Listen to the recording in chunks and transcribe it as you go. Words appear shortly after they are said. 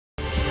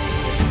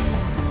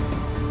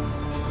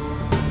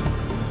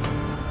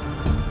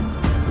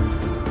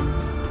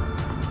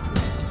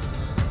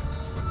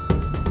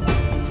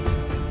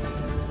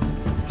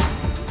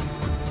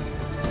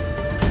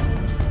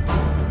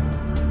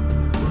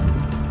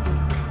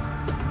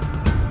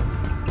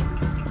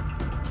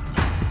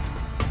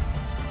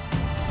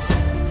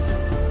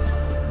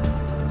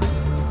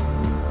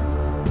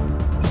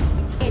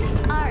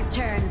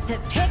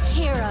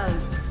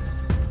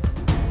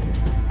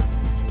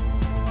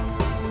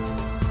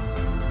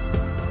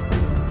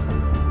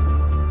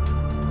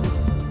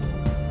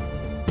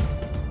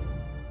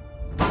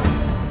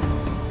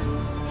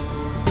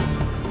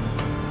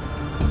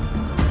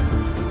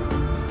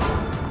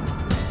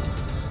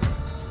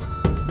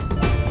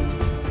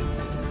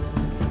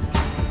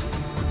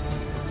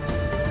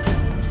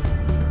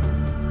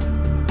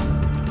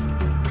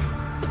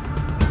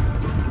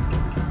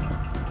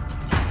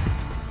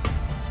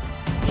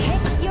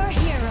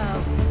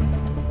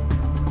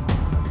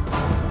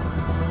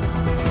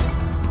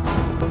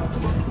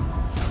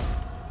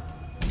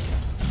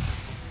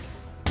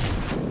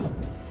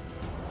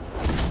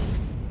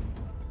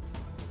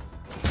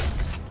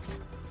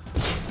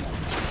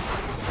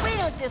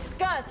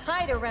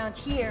around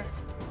here.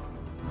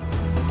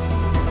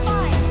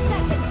 5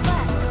 seconds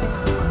left.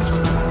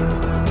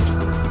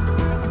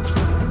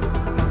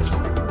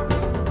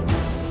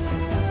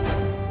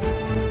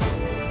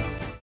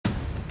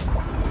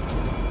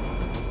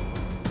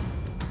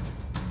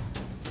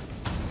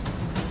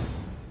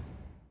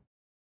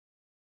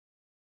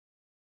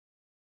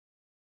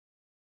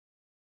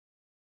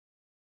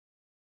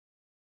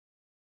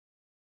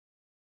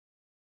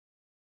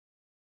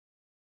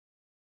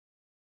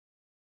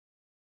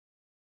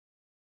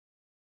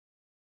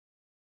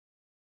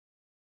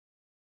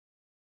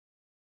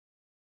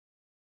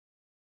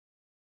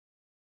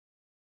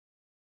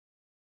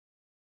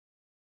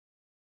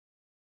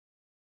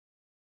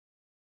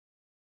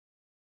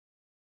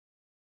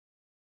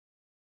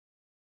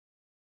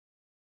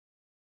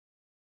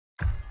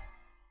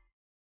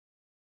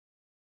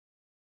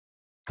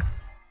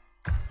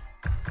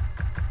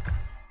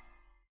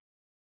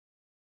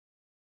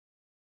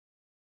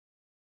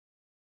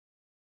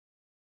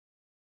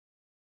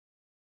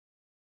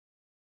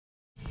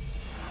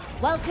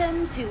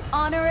 Welcome to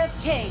Honor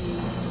of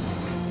Kings.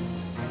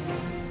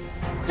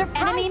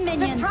 Enemy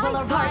minions will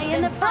arrive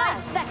in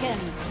 5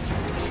 seconds.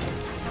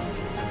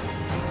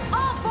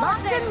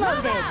 Locked and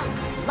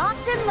loaded.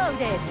 Locked and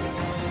loaded.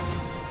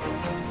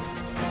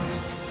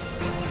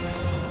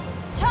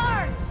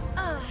 Charge!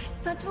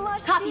 Such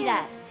lush Copy views.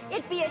 that.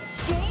 It'd be a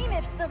shame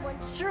if someone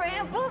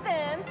trampled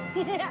them.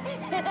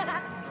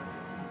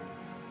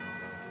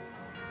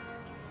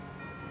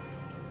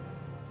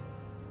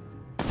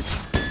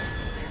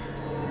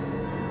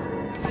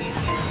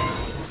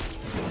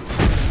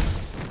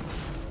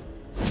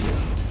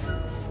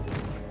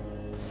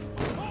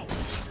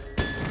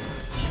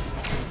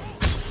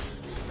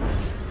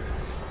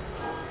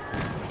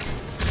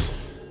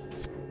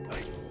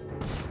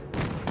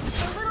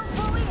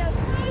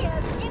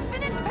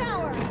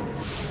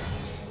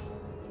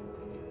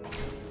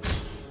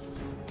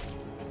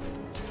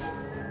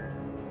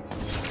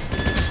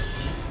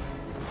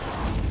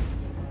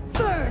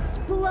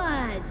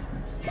 Blood!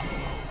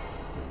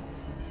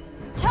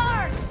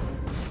 Charge!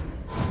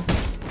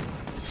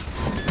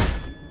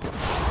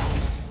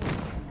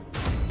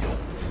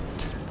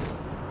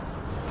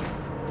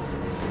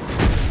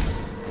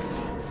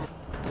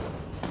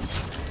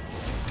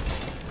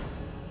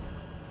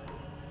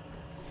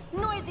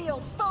 Noisy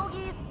old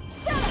fogies,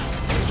 shut up!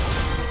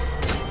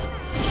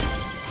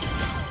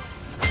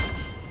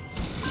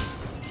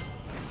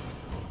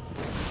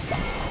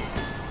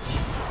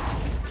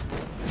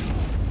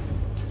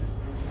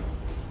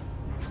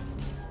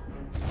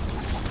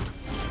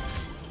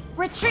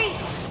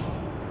 Retreat!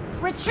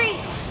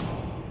 Retreat!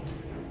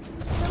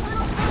 The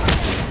little boy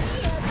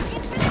has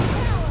infinite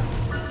power!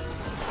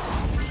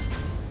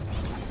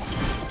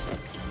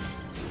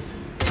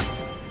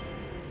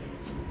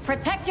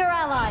 Protect your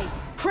allies!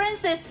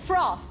 Princess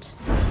Frost!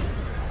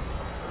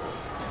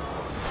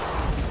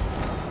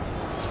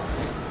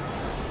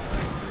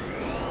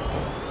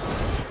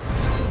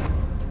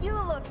 You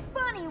look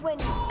funny when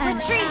you An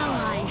retreat!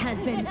 ally has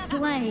been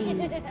slain!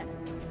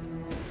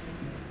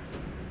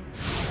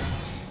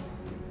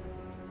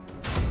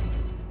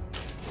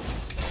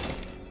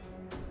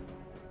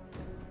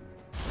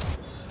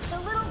 The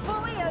little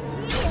bully of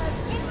Yi has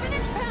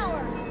infinite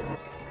power!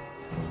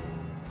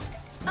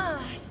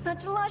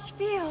 Such lush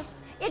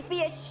fields. It'd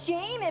be a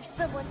shame if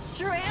someone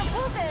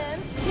trampled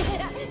them.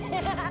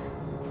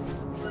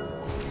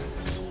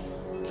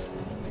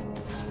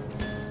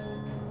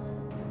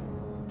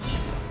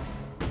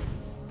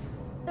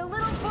 The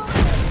little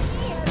bully of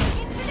Yi has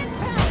infinite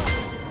power!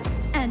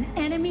 An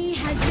enemy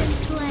has been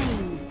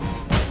slain!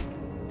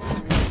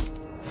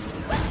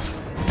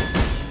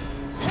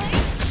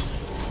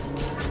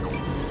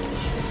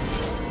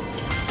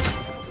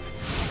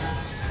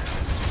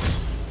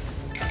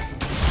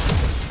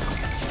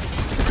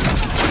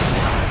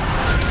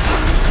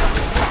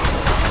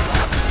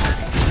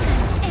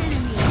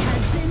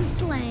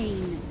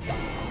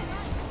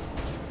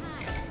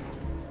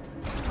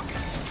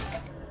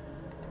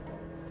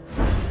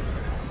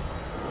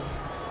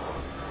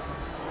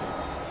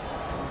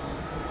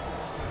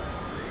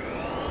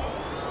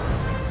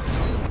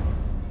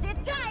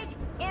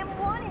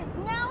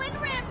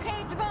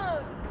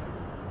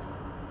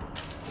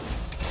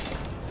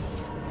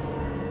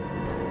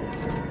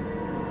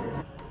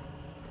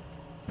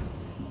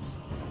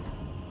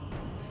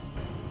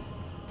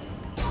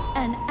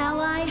 An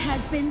ally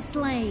has been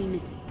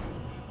slain.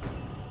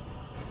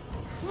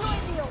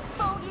 Noisy old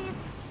fogies,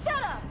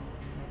 shut up!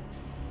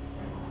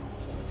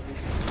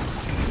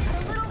 The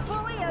little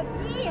bully of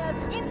Yi has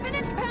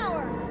infinite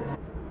power!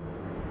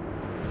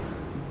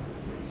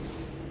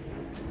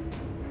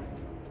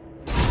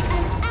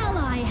 An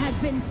ally has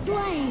been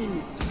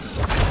slain.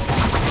 An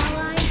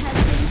ally has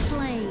been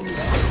slain.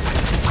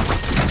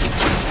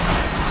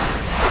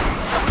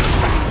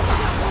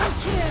 Double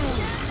kill.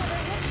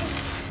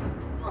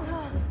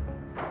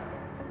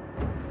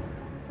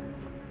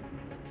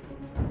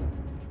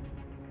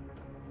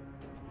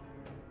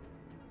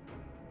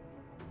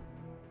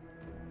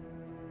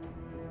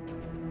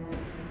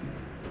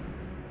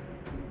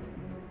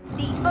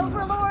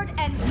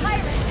 And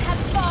tyrants have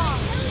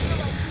spawned.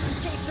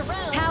 Chased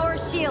around. Tower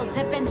shields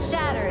have been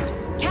shattered.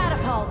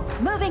 Catapults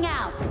moving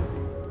out.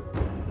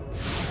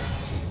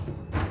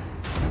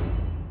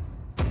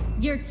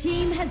 Your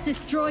team has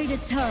destroyed a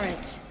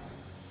turret.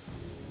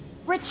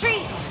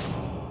 Retreat!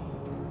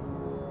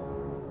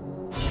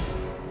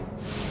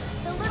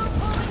 The little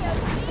bully of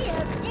me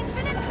has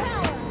infinite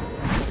power.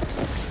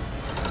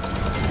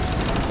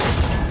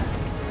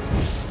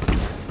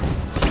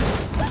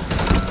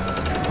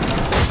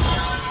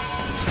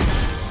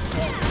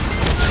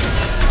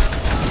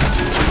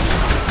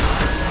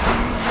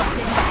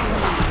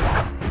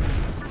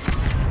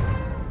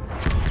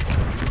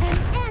 An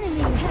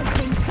enemy has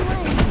been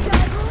slain.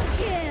 Double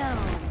kill.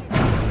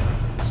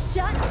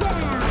 Shut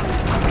down.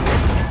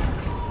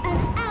 An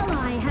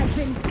ally has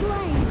been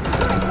slain.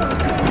 Triple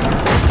kill.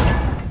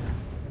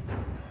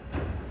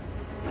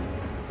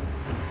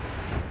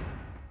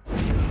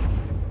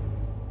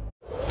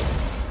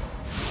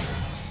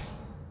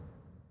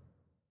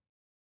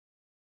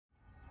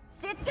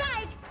 Sit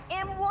tight.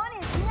 M1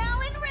 is now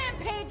in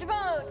rampage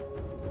mode.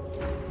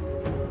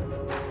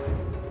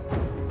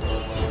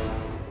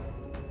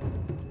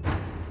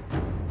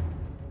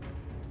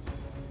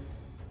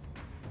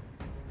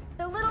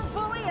 The little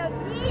bully of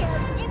Yi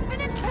has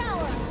infinite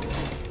power.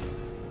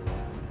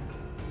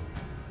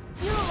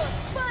 You look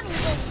funny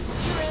when you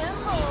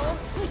tremble.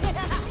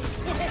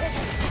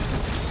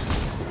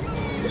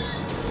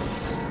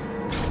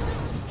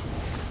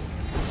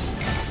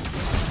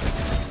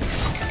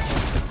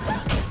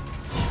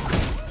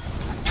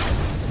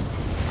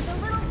 The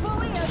little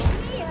bully of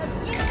Yi has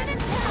infinite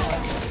power.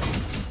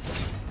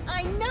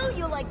 I know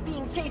you like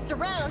being chased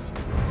around.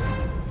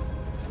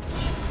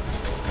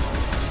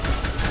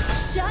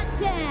 Shut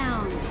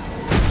down. You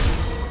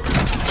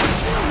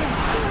have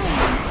slain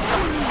an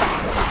enemy.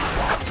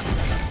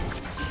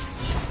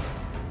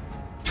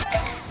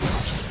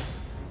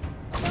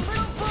 The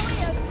little bully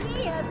of Yi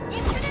has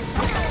infinite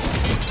power.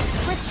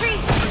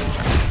 Retreat!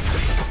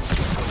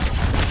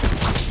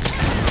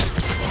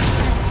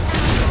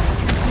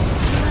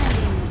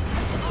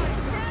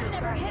 That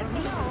never hit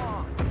me.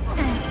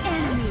 An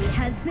enemy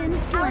has been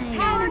slain.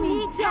 Enemy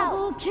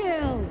double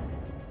kill.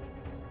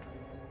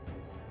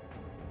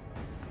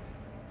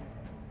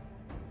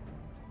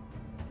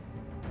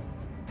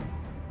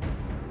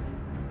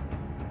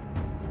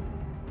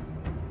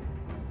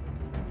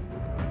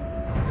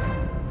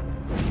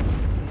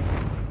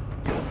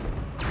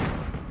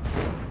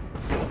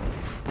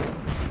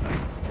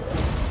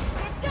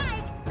 Sit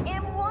tight.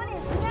 M1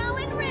 is now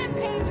in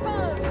rampage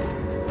mode.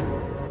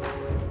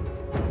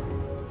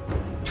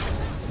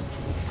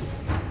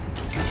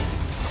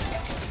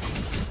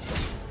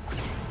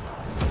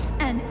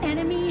 An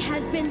enemy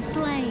has been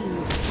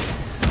slain.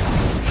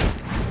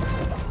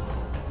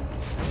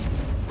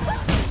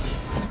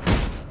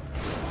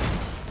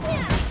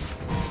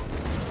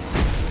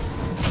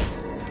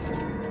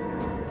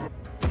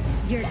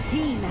 Your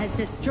team has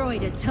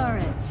destroyed a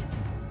turret.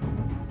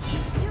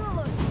 You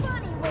look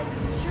funny when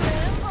you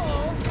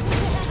tremble.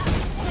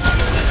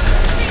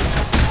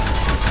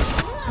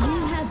 You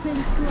have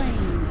been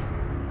slain.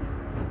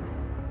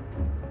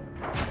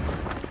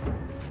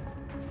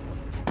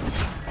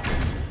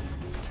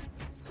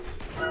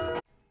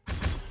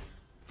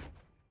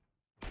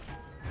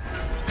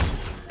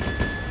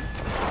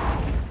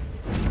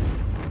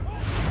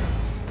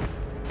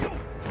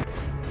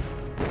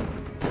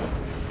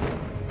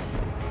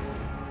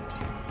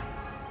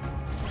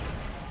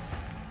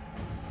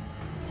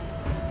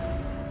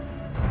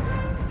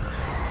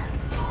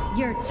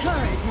 Your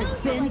turret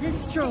has been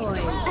destroyed.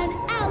 An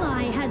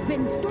ally has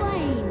been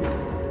slain.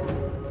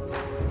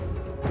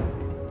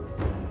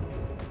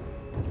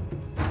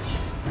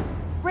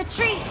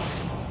 Retreat!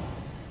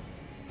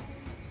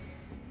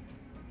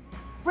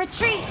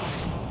 Retreat!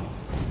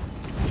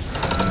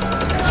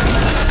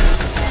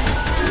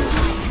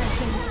 Has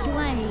been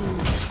slain.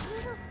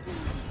 Little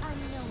see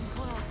unknown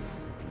world.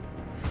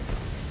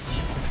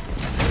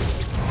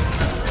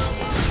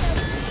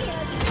 He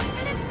has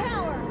infinite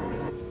power.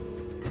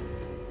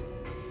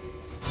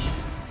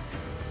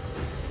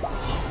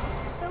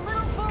 The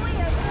little bully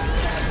of me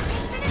has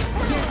infinite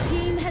power. Your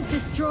team has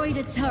destroyed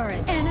a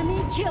turret.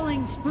 Enemy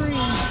killing spree.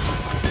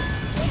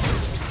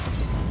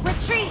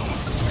 Retreat!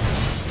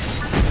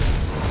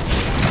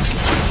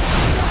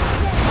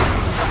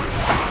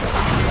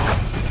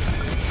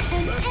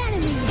 An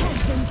enemy has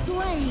been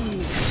slain.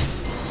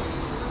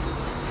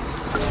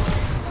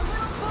 The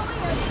little bully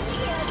of me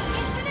has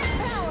infinite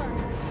power.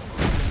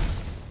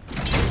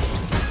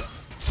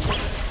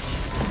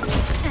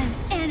 An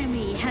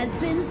enemy has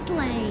been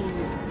slain.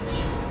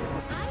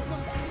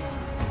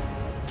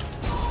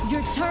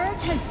 Your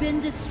turret has been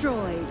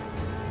destroyed.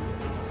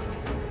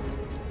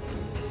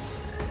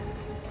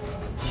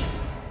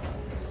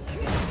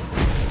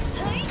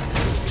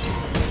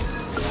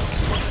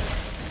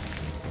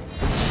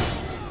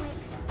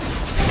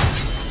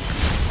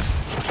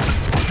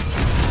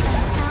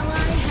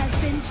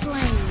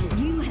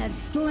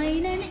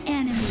 Slain an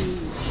enemy.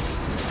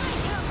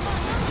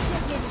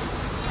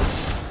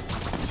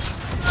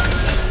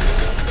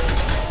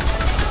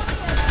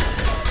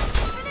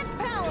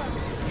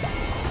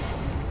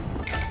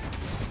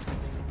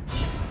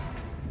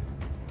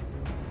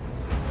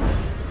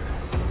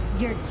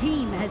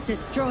 has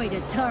destroyed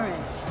a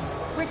turret.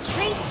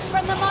 Retreat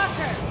from the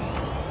marker.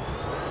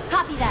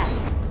 Copy that.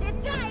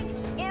 Sit tight!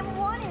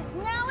 M1 is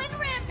now in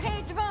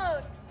rampage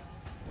mode!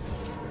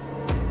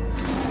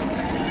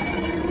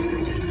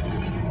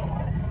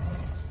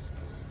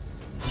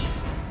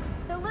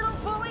 The little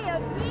bully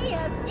of E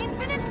has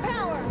infinite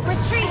power!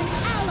 Retreat.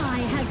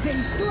 Ally has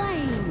been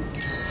slain.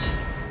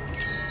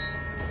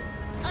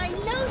 I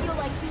know you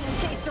like being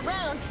chased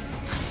around!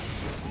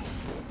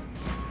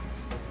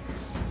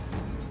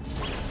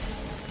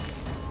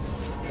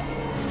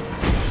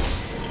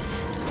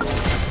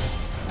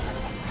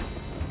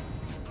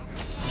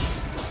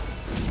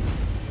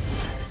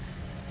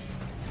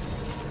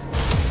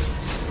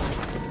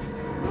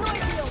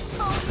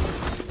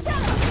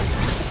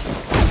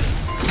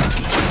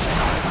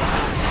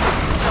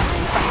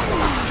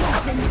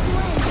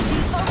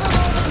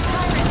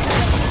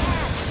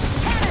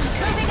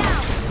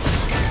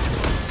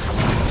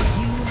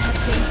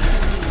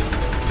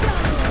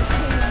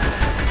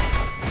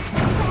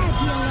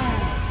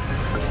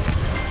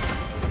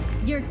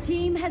 Your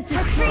team has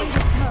destroyed the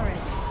turret.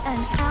 An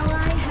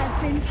ally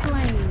has been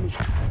slain.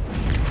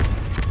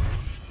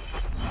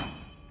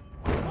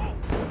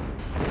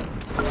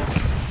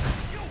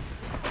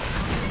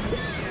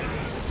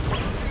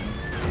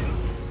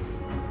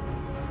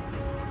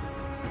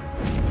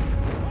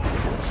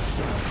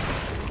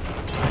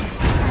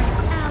 An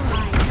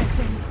ally has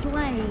been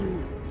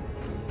slain.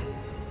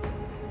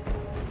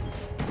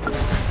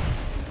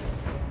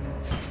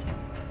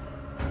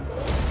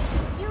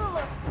 You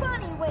look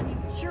funny when you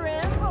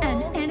tremble!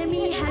 An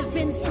enemy has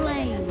been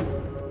slain.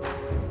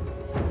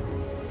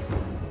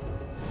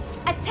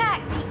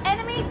 Attack the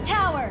enemy's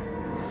tower.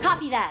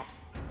 Copy that.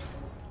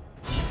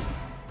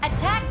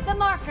 Attack the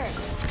marker.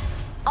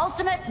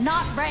 Ultimate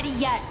not ready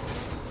yet.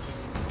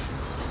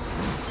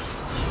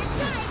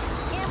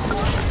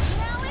 M1 is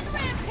now in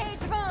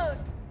rampage mode!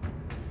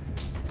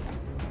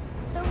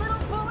 The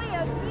little bully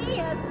of E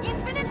has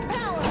infinite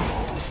power!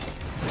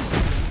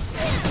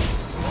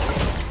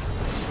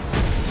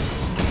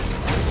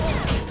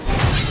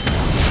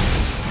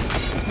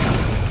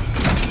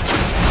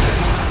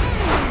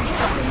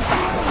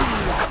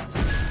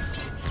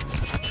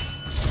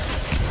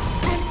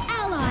 An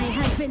ally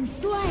has been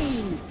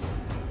slain.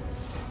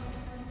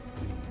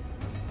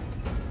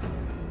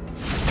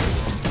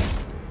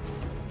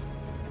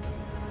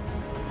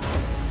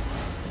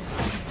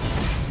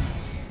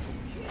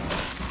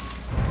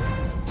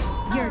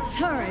 Your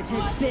turret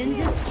has been It'd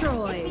be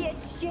destroyed. a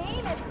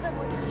shame if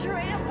someone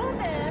trampled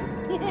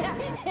them!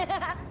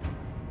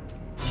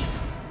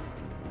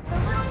 The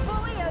little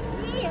bully of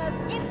E has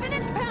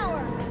infinite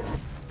power!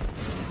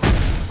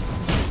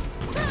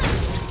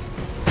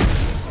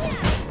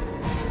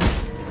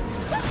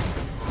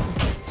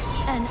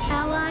 An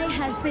ally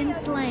has been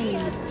slain.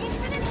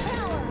 Infinite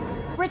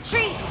power!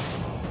 Retreat.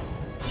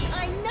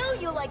 I know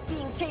you like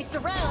being chased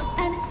around!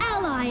 An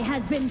ally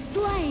has been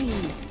slain.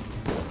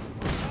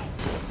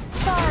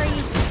 Sorry.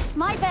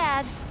 My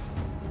bad.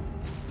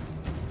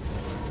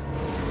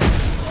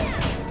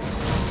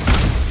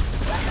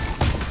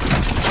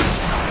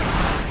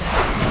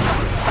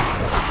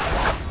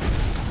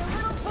 The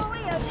little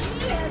bully of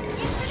E has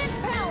infinite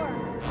power!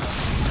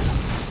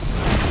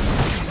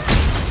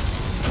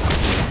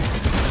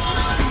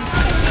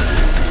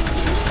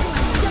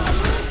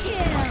 Double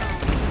kill.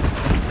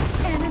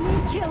 Enemy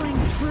killing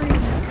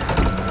spree.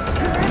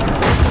 Triple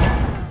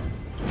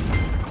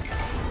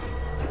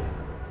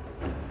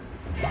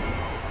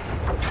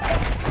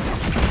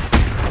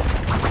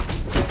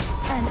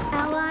An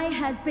ally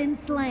has been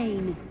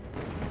slain.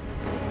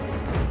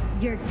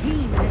 Your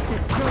team has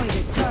destroyed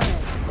a turret.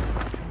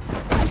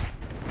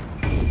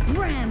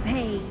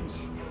 Rampage.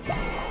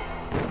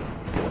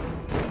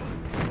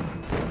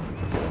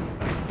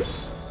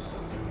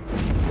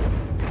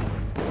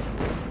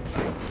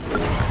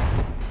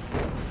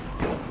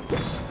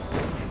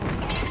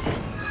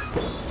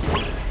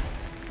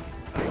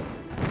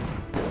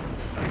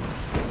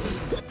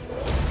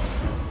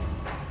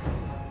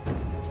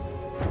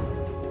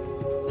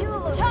 You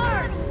look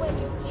Charge! funny when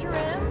you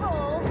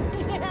tremble!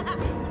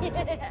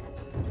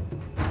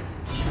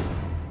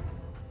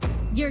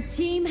 Your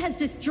team has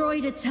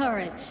destroyed a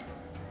turret.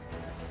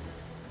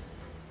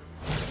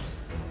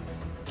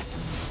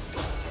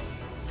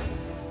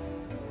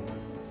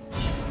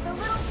 The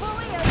little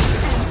bully of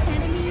An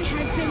enemy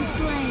has been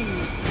slain.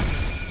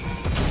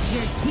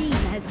 Your team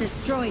has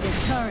destroyed a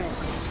turret.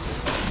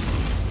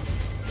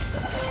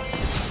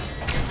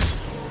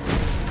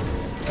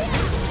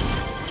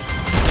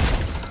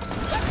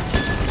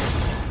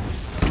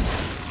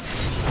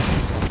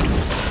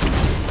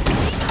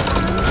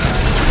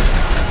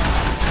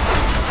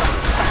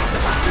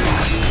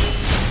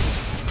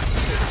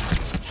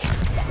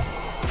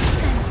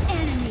 An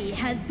enemy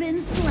has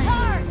been slain.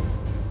 Charge.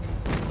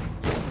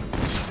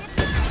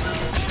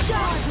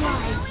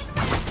 Godlike.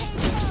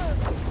 rampage mode!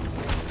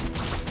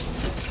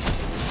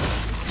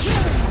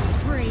 Killing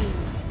spree.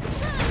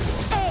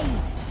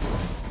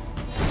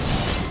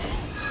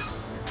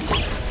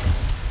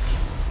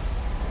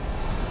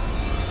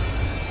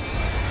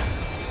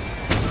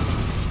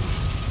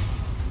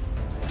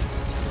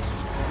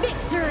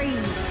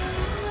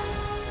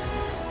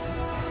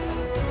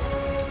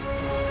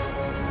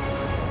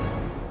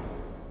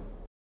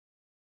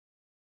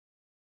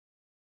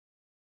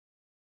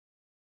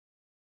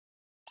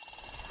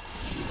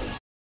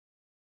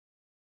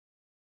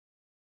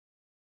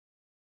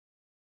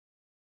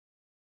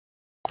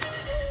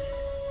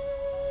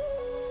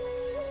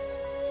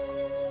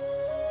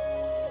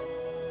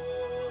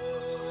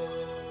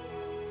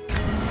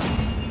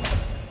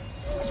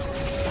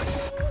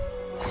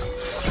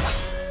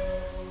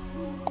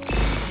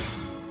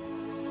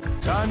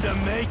 Time to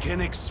make an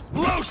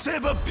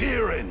explosive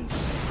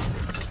appearance!